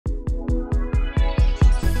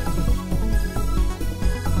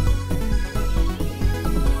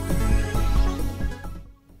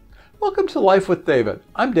Welcome to Life with David.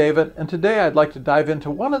 I'm David, and today I'd like to dive into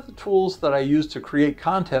one of the tools that I use to create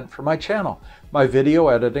content for my channel, my video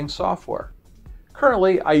editing software.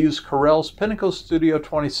 Currently, I use Corel's Pinnacle Studio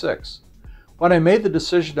 26. When I made the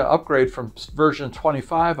decision to upgrade from version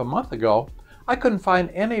 25 a month ago, I couldn't find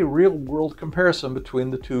any real-world comparison between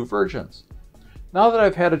the two versions. Now that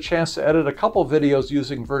I've had a chance to edit a couple videos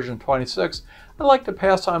using version 26, I'd like to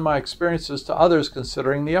pass on my experiences to others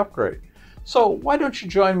considering the upgrade. So why don't you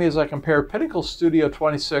join me as I compare Pinnacle Studio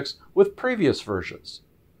 26 with previous versions?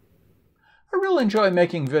 I really enjoy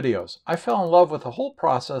making videos. I fell in love with the whole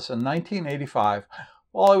process in 1985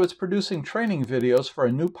 while I was producing training videos for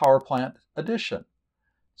a new power plant edition.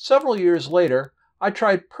 Several years later, I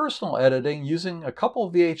tried personal editing using a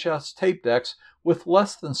couple VHS tape decks with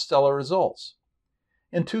less than stellar results.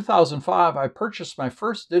 In 2005, I purchased my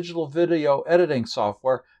first digital video editing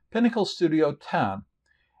software, Pinnacle Studio 10,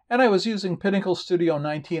 and I was using Pinnacle Studio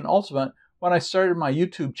 19 Ultimate when I started my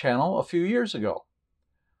YouTube channel a few years ago.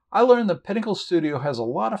 I learned that Pinnacle Studio has a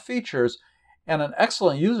lot of features and an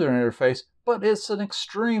excellent user interface, but it's an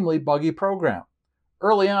extremely buggy program.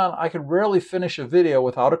 Early on, I could rarely finish a video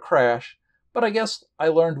without a crash, but I guess I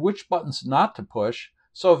learned which buttons not to push,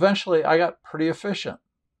 so eventually I got pretty efficient.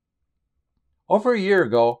 Over a year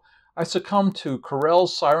ago, I succumbed to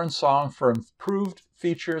Corel's Siren Song for improved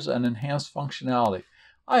features and enhanced functionality.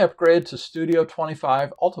 I upgraded to Studio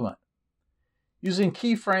 25 Ultimate. Using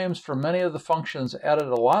keyframes for many of the functions added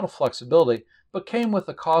a lot of flexibility, but came with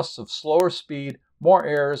the costs of slower speed, more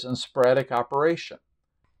errors, and sporadic operation.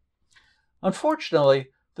 Unfortunately,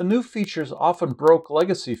 the new features often broke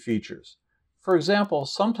legacy features. For example,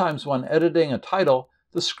 sometimes when editing a title,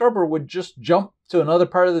 the scrubber would just jump to another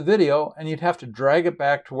part of the video and you'd have to drag it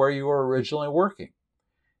back to where you were originally working.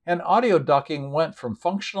 And audio ducking went from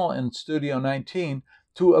functional in Studio 19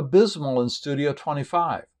 to abysmal in Studio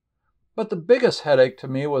 25. But the biggest headache to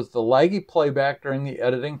me was the laggy playback during the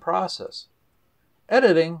editing process.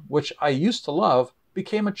 Editing, which I used to love,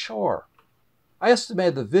 became a chore. I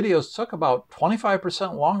estimated the videos took about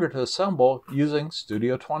 25% longer to assemble using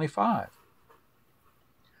Studio 25.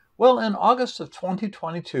 Well, in August of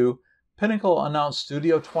 2022, Pinnacle announced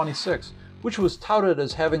Studio 26, which was touted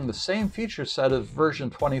as having the same feature set as version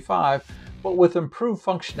 25, but with improved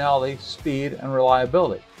functionality, speed, and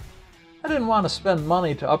reliability. I didn't want to spend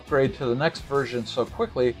money to upgrade to the next version so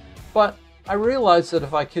quickly, but I realized that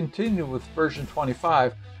if I continued with version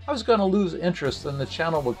 25, I was going to lose interest and the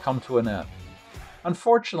channel would come to an end.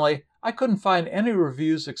 Unfortunately, I couldn't find any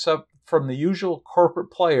reviews except from the usual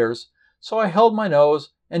corporate players, so I held my nose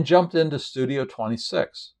and jumped into Studio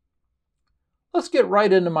 26. Let's get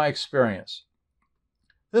right into my experience.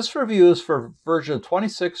 This review is for version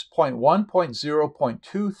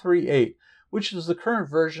 26.1.0.238, which is the current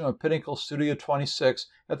version of Pinnacle Studio 26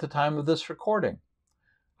 at the time of this recording.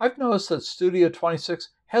 I've noticed that Studio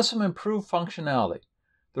 26 has some improved functionality.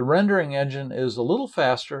 The rendering engine is a little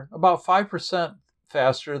faster, about 5%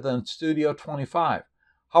 faster than Studio 25.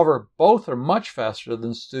 However, both are much faster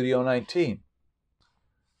than Studio 19.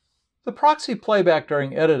 The proxy playback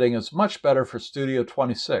during editing is much better for Studio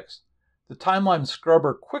 26. The timeline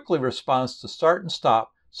scrubber quickly responds to start and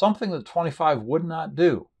stop, something that 25 would not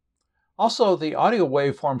do. Also, the audio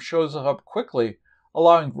waveform shows up quickly,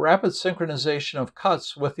 allowing rapid synchronization of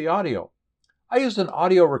cuts with the audio. I used an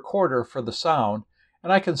audio recorder for the sound,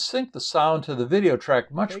 and I can sync the sound to the video track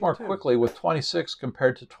much more quickly with 26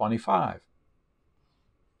 compared to 25.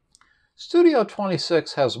 Studio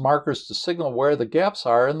 26 has markers to signal where the gaps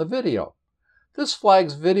are in the video. This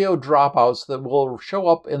flags video dropouts that will show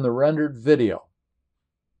up in the rendered video.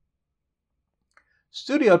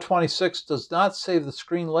 Studio 26 does not save the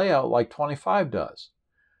screen layout like 25 does.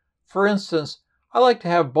 For instance, I like to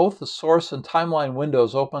have both the source and timeline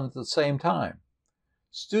windows open at the same time.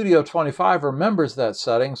 Studio 25 remembers that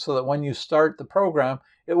setting so that when you start the program,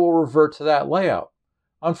 it will revert to that layout.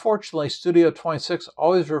 Unfortunately, Studio 26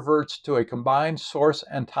 always reverts to a combined source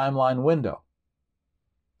and timeline window.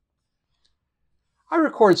 I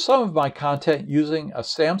record some of my content using a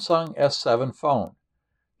Samsung S7 phone.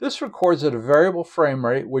 This records at a variable frame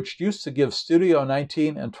rate which used to give Studio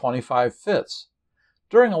 19 and 25 fits.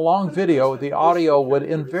 During a long video, the audio would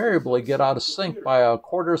invariably get out of sync by a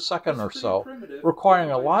quarter second or so, requiring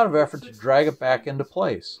a lot of effort to drag it back into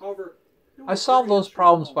place. I solved those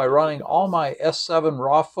problems by running all my S7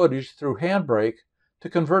 raw footage through Handbrake to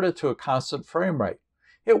convert it to a constant frame rate.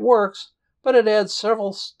 It works, but it adds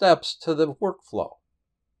several steps to the workflow.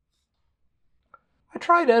 I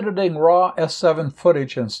tried editing raw S7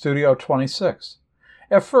 footage in Studio 26.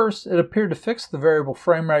 At first, it appeared to fix the variable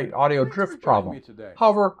frame rate audio drift problem.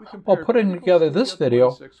 However, while putting together this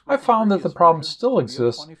video, I found that the problem still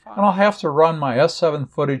exists, and I'll have to run my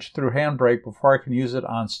S7 footage through Handbrake before I can use it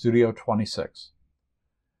on Studio 26.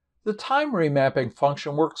 The time remapping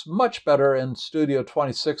function works much better in Studio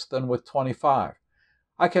 26 than with 25.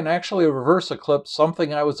 I can actually reverse a clip,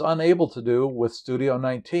 something I was unable to do with Studio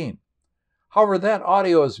 19. However, that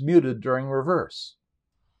audio is muted during reverse.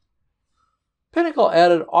 Pinnacle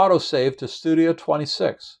added autosave to Studio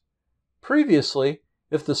 26. Previously,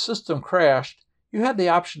 if the system crashed, you had the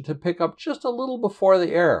option to pick up just a little before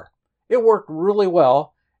the error. It worked really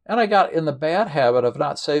well, and I got in the bad habit of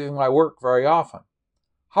not saving my work very often.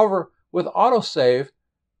 However, with autosave,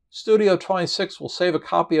 Studio 26 will save a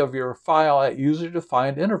copy of your file at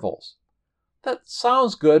user-defined intervals. That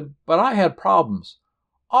sounds good, but I had problems.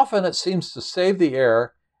 Often it seems to save the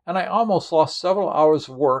error, and I almost lost several hours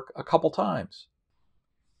of work a couple times.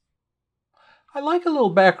 I like a little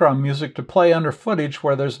background music to play under footage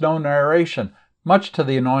where there's no narration, much to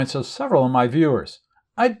the annoyance of several of my viewers.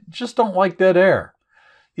 I just don't like dead air.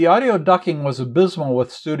 The audio ducking was abysmal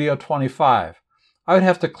with Studio 25. I would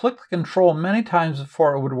have to click the control many times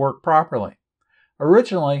before it would work properly.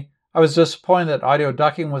 Originally, I was disappointed that audio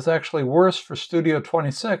ducking was actually worse for Studio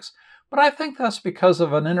 26, but I think that's because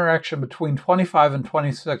of an interaction between 25 and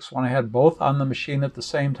 26 when I had both on the machine at the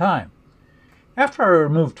same time. After I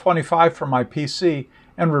removed 25 from my PC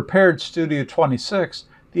and repaired Studio 26,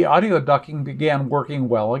 the audio ducking began working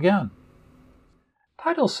well again.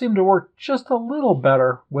 Titles seem to work just a little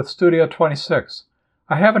better with Studio 26.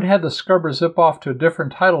 I haven't had the scrubber zip off to a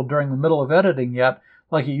different title during the middle of editing yet,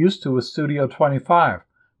 like it used to with Studio 25.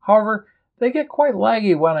 However, they get quite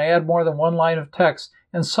laggy when I add more than one line of text,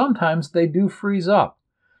 and sometimes they do freeze up.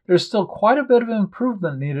 There's still quite a bit of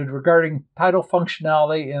improvement needed regarding title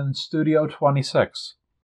functionality in Studio 26.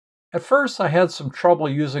 At first, I had some trouble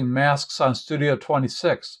using masks on Studio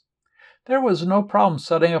 26. There was no problem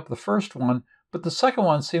setting up the first one, but the second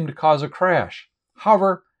one seemed to cause a crash.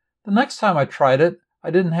 However, the next time I tried it, I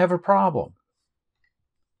didn't have a problem.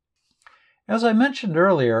 As I mentioned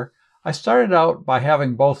earlier, I started out by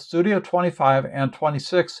having both Studio 25 and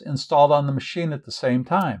 26 installed on the machine at the same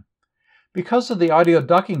time. Because of the audio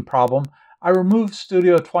ducking problem, I removed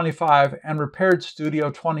Studio 25 and repaired Studio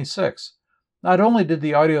 26. Not only did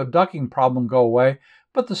the audio ducking problem go away,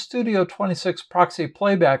 but the Studio 26 proxy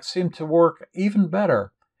playback seemed to work even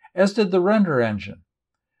better, as did the render engine.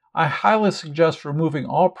 I highly suggest removing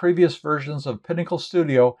all previous versions of Pinnacle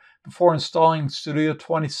Studio before installing Studio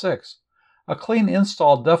 26. A clean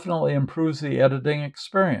install definitely improves the editing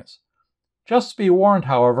experience. Just be warned,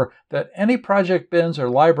 however, that any project bins or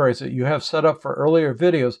libraries that you have set up for earlier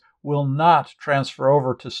videos will not transfer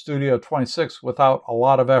over to Studio 26 without a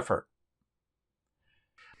lot of effort.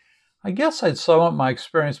 I guess I'd sum up my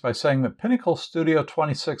experience by saying that Pinnacle Studio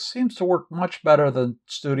 26 seems to work much better than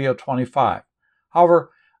Studio 25.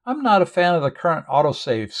 However, I'm not a fan of the current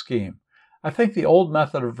autosave scheme. I think the old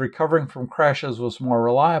method of recovering from crashes was more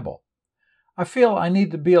reliable. I feel I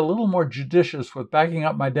need to be a little more judicious with backing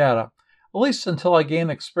up my data, at least until I gain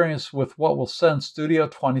experience with what will send Studio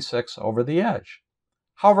 26 over the edge.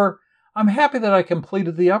 However, I'm happy that I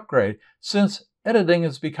completed the upgrade, since editing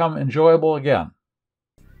has become enjoyable again.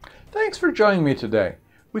 Thanks for joining me today.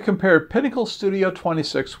 We compared Pinnacle Studio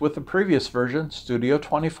 26 with the previous version, Studio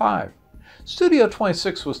 25. Studio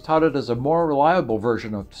 26 was touted as a more reliable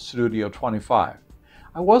version of Studio 25.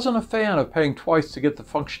 I wasn't a fan of paying twice to get the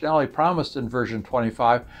functionality promised in version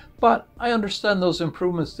 25, but I understand those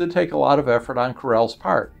improvements did take a lot of effort on Corel's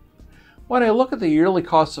part. When I look at the yearly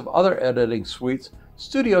costs of other editing suites,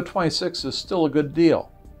 Studio 26 is still a good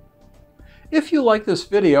deal. If you like this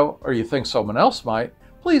video, or you think someone else might,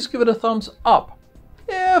 please give it a thumbs up.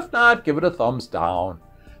 If not, give it a thumbs down.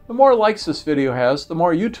 The more likes this video has, the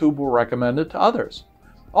more YouTube will recommend it to others.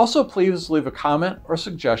 Also, please leave a comment or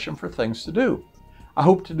suggestion for things to do. I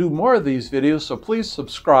hope to do more of these videos, so please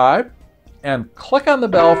subscribe and click on the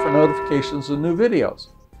bell for notifications of new videos.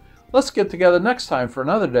 Let's get together next time for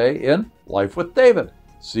another day in Life with David.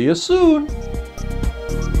 See you soon!